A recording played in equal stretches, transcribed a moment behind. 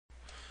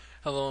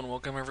Hello and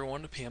welcome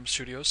everyone to PM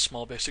Studio's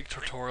Small Basic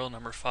Tutorial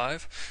number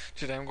 5.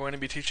 Today I'm going to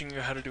be teaching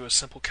you how to do a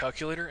simple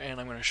calculator, and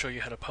I'm going to show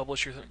you how to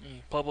publish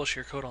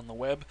your code on the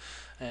web,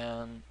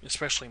 and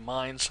especially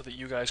mine, so that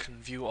you guys can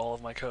view all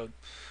of my code.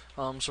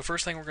 So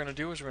first thing we're going to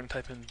do is we're going to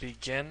type in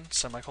begin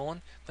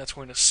semicolon. That's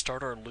going to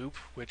start our loop,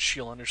 which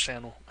you'll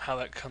understand how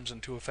that comes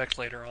into effect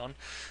later on.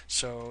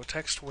 So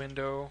text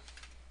window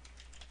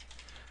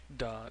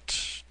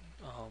dot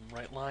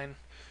right line.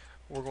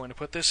 We're going to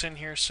put this in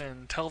here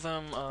and tell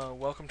them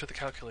welcome to the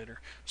calculator.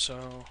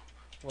 So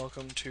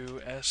welcome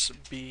to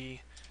SB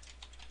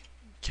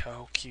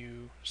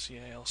Calcu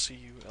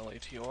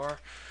CALCULATOR.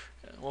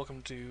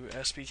 Welcome to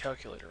SB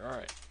Calculator.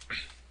 Alright.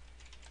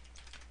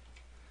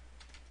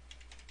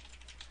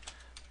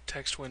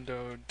 Text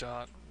window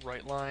dot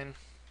right line.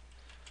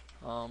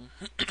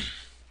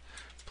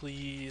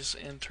 Please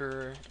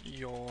enter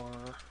your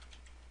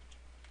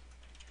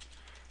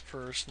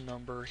first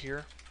number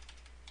here.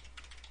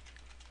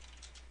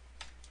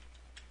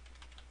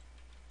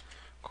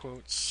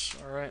 Quotes.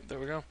 Alright, there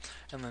we go.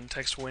 And then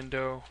text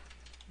window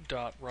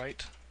dot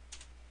right,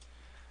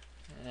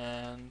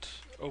 and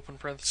open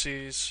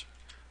parentheses,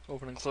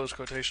 open and close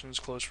quotations,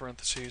 close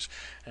parentheses,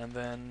 and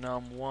then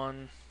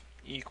num1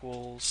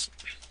 equals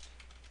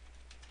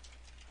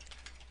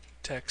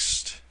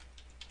text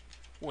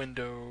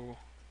window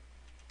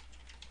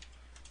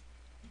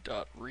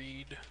dot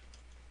read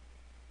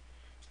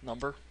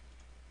number.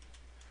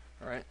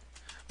 Alright,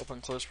 open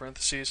and close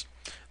parentheses.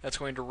 That's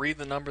going to read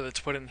the number that's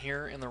put in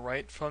here in the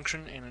right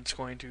function, and it's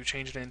going to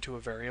change it into a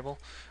variable,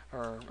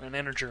 or an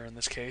integer in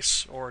this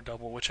case, or a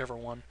double, whichever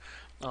one.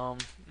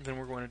 Then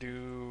we're going to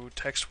do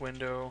text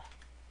window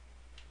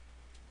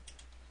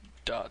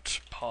dot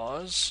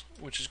pause,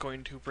 which is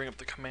going to bring up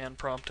the command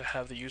prompt to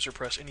have the user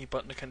press any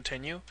button to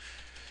continue,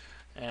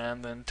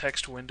 and then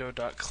text window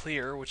dot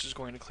clear, which is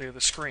going to clear the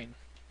screen.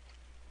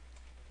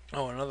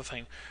 Oh, another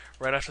thing,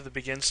 right after the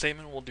begin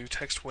statement, we'll do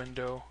text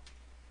window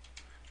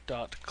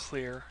dot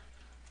clear,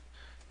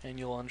 and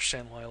you'll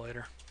understand why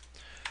later.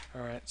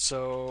 Alright,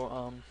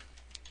 so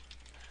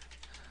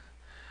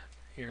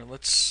here,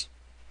 it's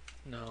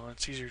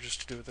easier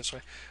just to do it this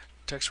way.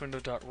 Text window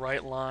dot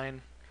right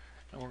line,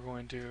 and we're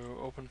going to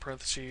open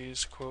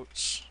parentheses,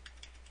 quotes,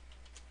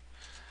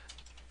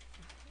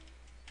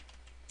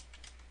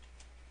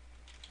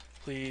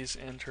 please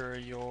enter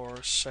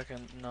your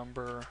second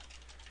number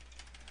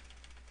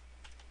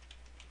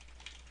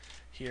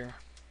here.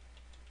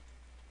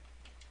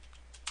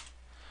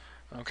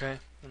 Okay,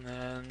 and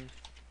then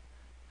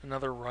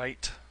another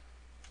right,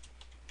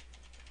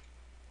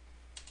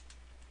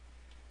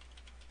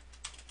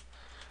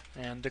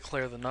 and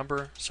declare the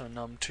number. So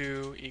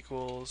num2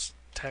 equals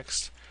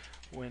text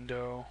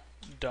window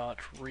dot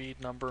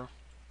read number,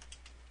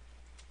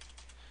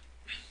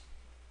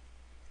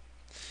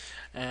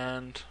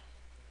 and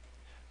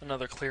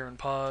another clear and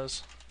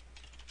pause.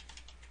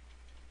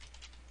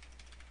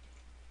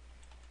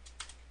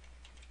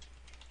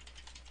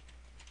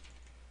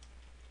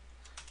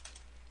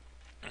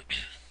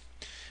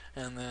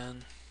 And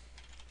then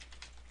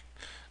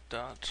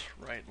dot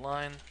right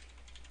line,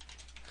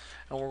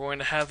 and we're going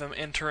to have them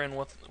enter in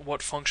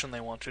what function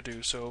they want to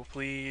do. So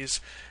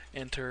please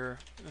enter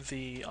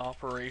the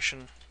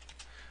operation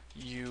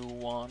you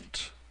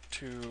want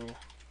to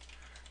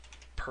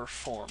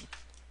perform.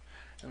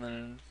 And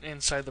then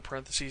inside the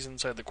parentheses,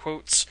 inside the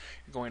quotes,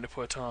 you're going to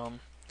put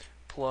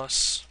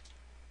plus,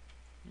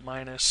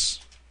 minus,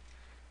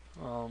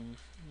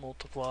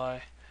 multiply,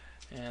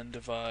 and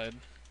divide.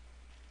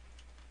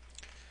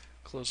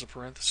 Close the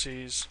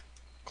parentheses,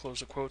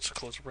 close the quotes,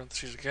 close the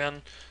parentheses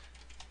again.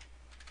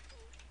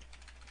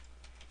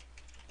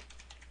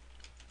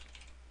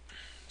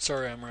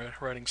 Sorry I'm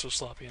writing so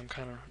sloppy, I'm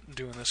kind of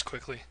doing this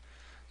quickly.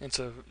 It's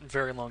a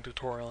very long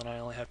tutorial and I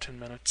only have 10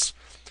 minutes.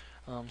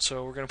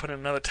 So we're going to put in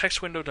another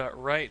text window dot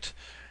right,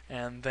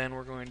 and then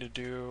we're going to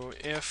do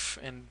if,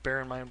 and bear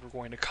in mind we're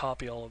going to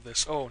copy all of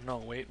this. Oh no,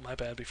 wait, my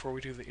bad. Before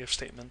we do the if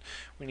statement,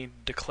 we need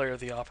to declare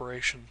the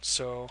operation.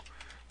 So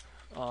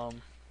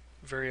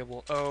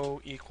variable o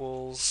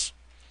equals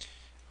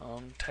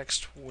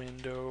text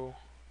window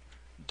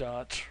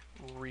dot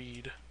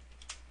read.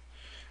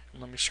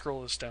 And let me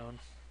scroll this down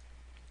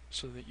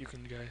so that you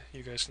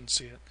guys can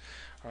see it.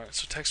 Alright,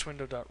 so text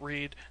window dot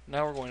read.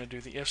 Now we're going to do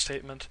the if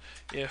statement.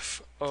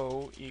 If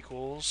o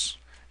equals,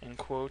 in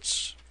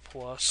quotes,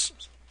 plus,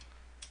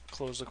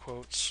 close the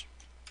quotes,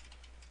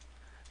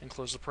 and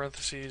close the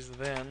parentheses,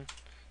 then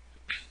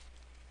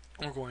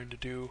we're going to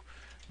do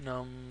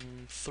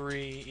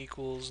num3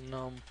 equals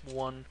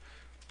num1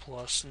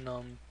 plus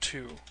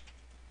num2.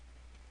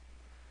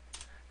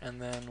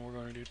 And then we're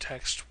going to do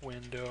text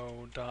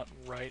window dot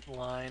right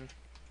line.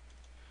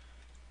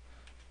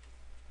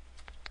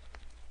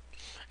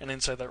 And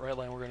inside that right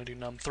line we're going to do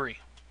num3.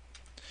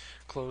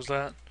 Close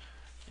that.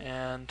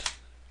 And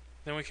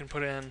then we can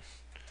put in,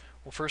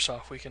 well, first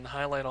off we can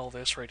highlight all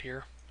this right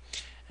here,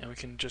 and we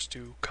can just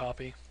do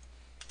copy,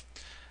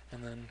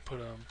 and then put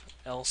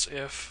else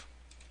if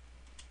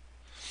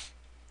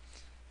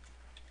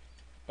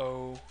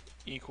O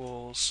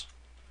equals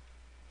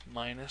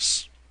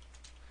minus,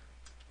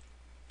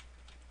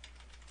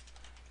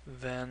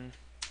 then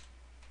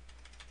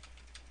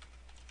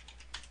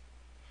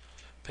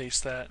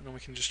paste that, and then we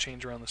can just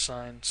change around the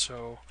sign,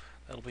 so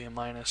that'll be a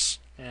minus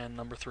and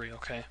number 3,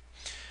 okay?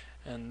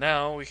 And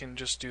now we can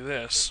just do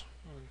this,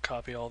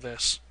 copy all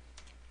this.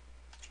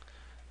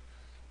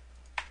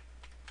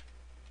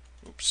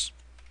 Oops.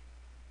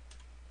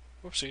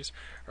 Whoopsies.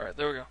 Alright,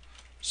 there we go.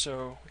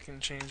 So we can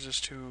change this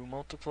to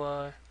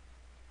multiply,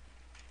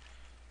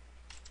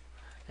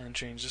 and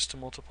change this to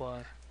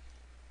multiply.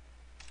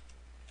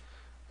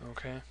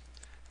 Okay,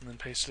 and then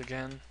paste it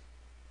again,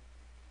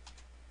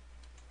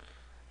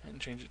 and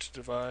change it to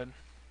divide.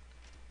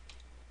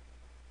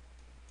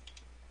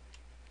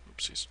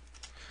 Oopsies.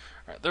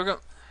 Alright, there we go.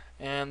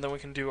 And then we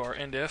can do our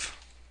end if,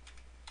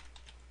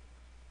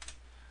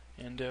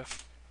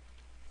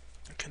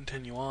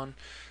 continue on,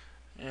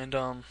 and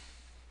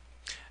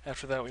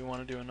after that we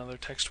want to do another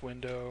text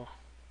window.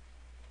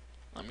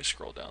 Let me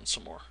scroll down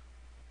some more.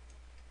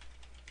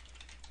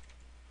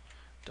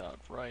 Dot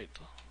right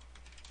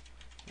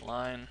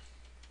line.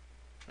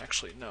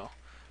 Actually, no.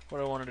 What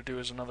I wanted to do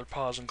is another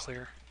pause and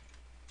clear.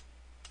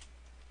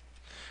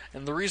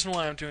 And the reason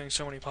why I'm doing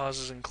so many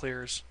pauses and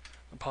clears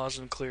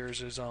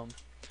is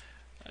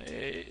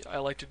I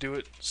like to do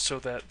it so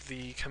that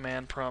the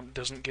command prompt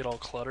doesn't get all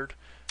cluttered.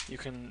 You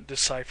can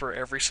decipher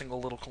every single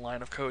little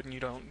line of code and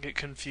you don't get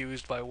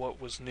confused by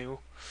what was new.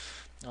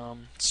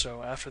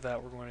 So after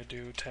that we're going to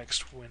do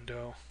text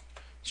window.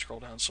 Scroll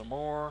down some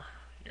more.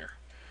 Here.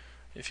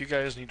 If you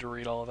guys need to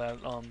read all of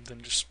that,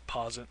 then just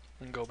pause it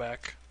and go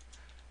back.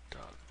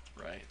 Dot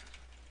right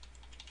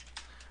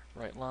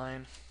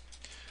line.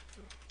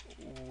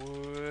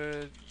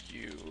 Would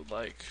you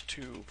like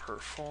to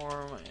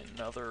perform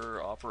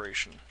another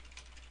operation?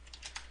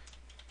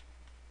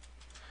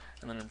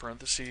 And then in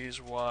parentheses,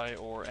 Y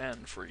or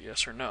N for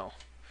yes or no.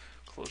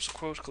 Close the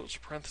quote, close the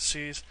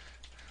parentheses.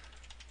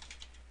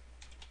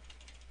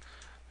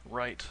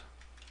 Right.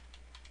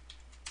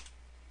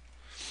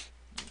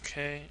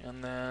 Okay,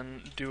 and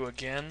then do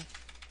again.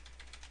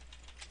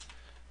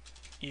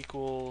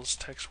 Equals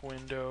text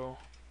window.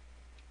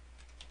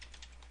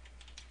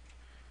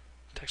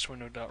 Text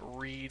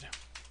window.read.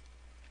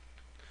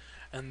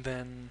 And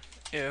then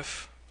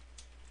if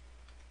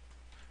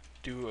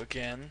do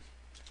again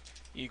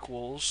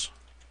equals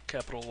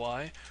capital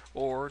Y,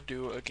 or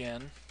do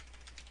again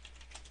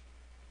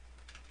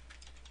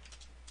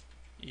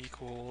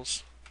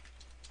equals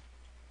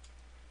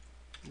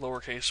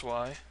lowercase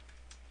y,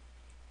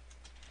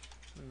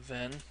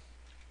 then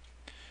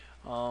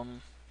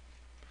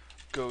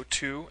go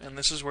to, and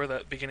this is where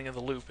that beginning of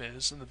the loop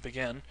is, in the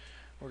begin.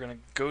 We're going to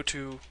go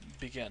to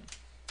begin,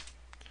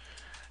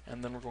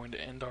 and then we're going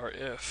to end our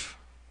if.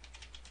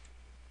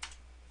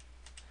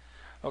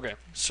 Okay,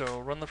 so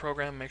run the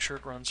program, make sure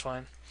it runs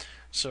fine.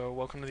 So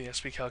welcome to the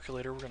SB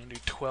calculator. We're going to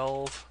do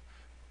 12.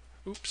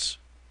 Oops.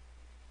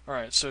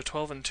 Alright, so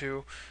 12 and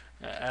 2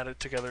 added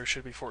together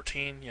should be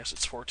 14. Yes,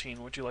 it's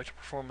 14. Would you like to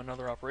perform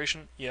another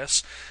operation?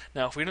 Yes.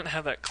 Now, if we didn't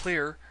have that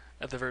clear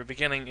at the very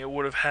beginning, it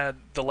would have had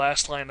the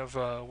last line of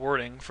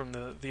wording from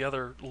the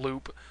other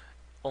loop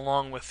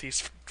along with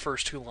these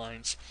first two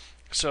lines.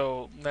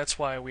 So that's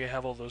why we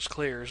have all those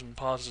clears and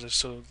pauses,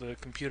 so the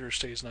computer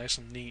stays nice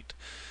and neat.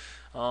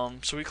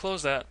 So we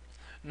close that.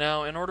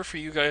 Now, in order for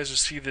you guys to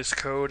see this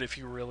code, if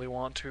you really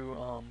want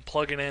to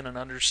plug it in and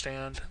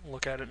understand,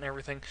 look at it and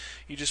everything,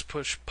 you just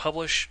push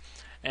publish,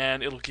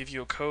 and it'll give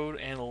you a code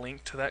and a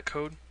link to that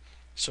code.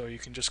 So you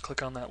can just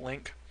click on that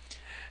link,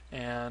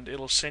 and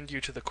it'll send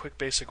you to the Quick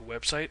Basic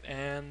website,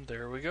 and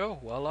there we go.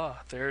 Voila!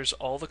 There's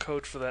all the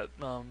code for that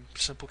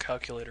simple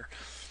calculator.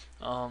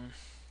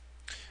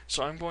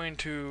 So I'm going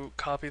to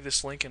copy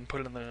this link and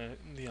put it in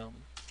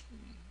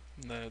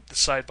the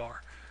sidebar.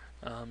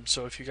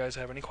 So if you guys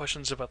have any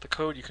questions about the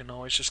code, you can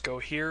always just go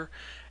here,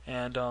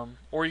 and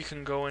or you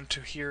can go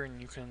into here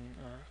and you can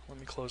let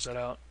me close that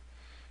out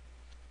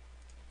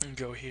and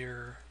go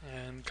here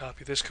and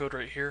copy this code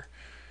right here.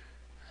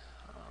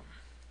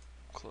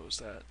 Close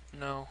that.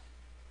 No.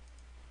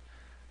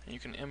 And you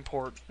can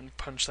import and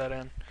punch that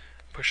in,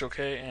 push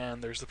OK,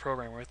 and there's the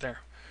program right there.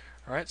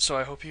 Alright, so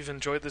I hope you've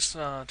enjoyed this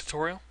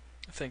tutorial.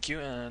 Thank you,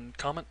 and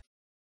comment.